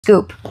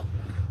Scoop.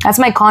 That's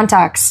my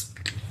contacts.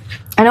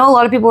 I know a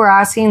lot of people were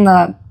asking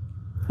the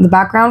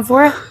background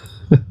for it.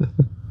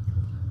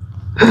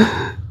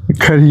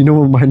 KYEDAE, you know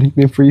what my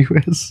nickname for you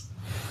is?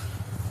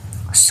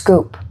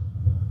 Scoop.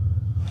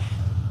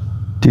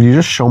 Did you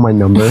just show my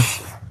number?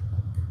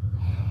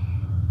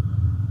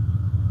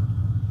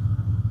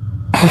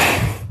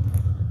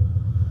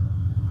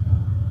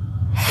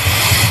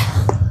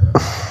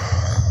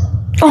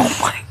 Oh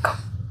my god.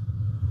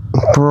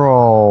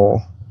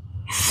 Bro.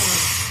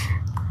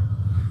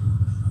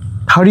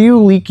 How do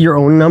you leak your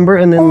own number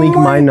and then leak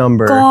my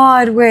number?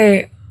 God,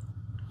 wait.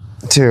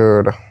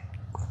 Dude.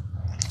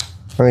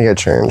 Let me get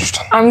changed.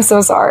 I'm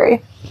so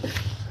sorry.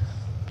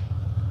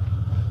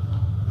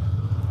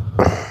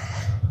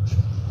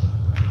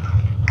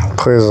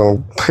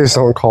 Please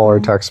don't call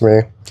or text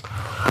me.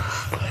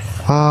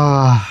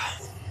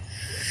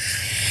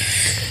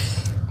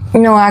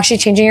 No, actually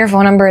changing your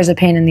phone number is a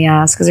pain in the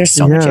ass because there's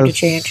so much to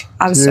change.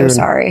 I'm so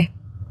sorry.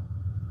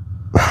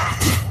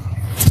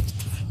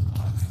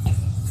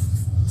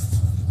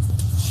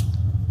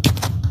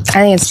 I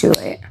think it's too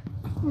late.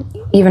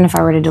 Even if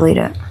I were to delete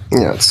it.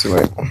 Yeah, it's too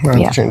late. I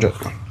have to change it.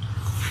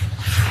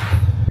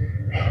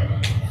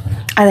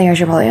 I think I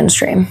should probably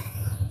unstream.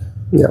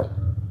 Yeah.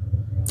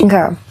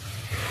 Okay.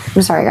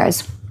 I'm sorry,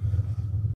 guys.